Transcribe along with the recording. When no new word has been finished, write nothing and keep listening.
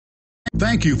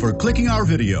Thank you for clicking our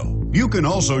video. You can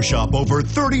also shop over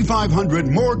 3,500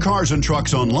 more cars and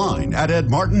trucks online at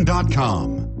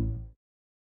edmartin.com.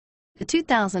 The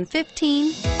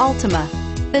 2015 Altima.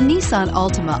 The Nissan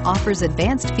Altima offers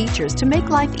advanced features to make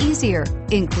life easier,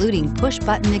 including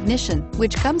push-button ignition,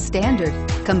 which comes standard.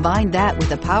 Combine that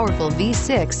with a powerful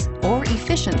V6 or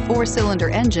efficient 4-cylinder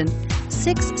engine,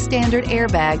 6 standard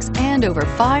airbags, and over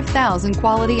 5,000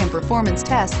 quality and performance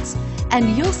tests,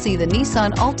 and you'll see the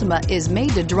Nissan Altima is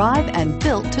made to drive and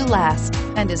built to last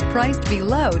and is priced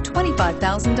below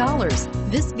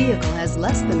 $25,000. This vehicle has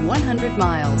less than 100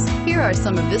 miles. Here are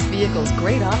some of this vehicle's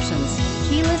great options: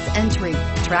 keyless entry,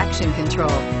 traction control,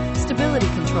 stability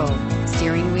control,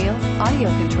 steering wheel audio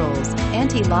controls,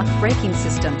 anti-lock braking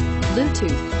system,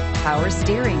 Bluetooth, power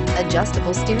steering,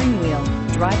 adjustable steering wheel,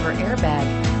 driver airbag,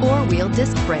 4-wheel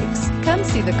disc brakes. Come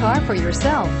see the car for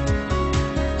yourself.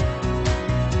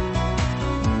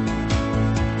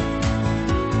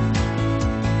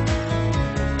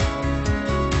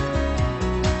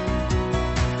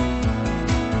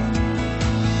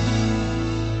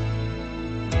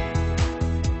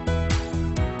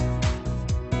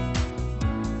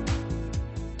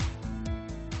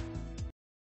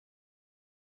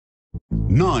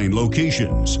 Nine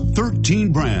locations,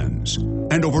 13 brands,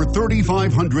 and over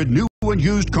 3,500 new and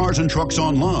used cars and trucks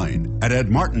online at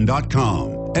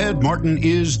edmartin.com. Ed Martin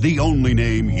is the only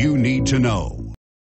name you need to know.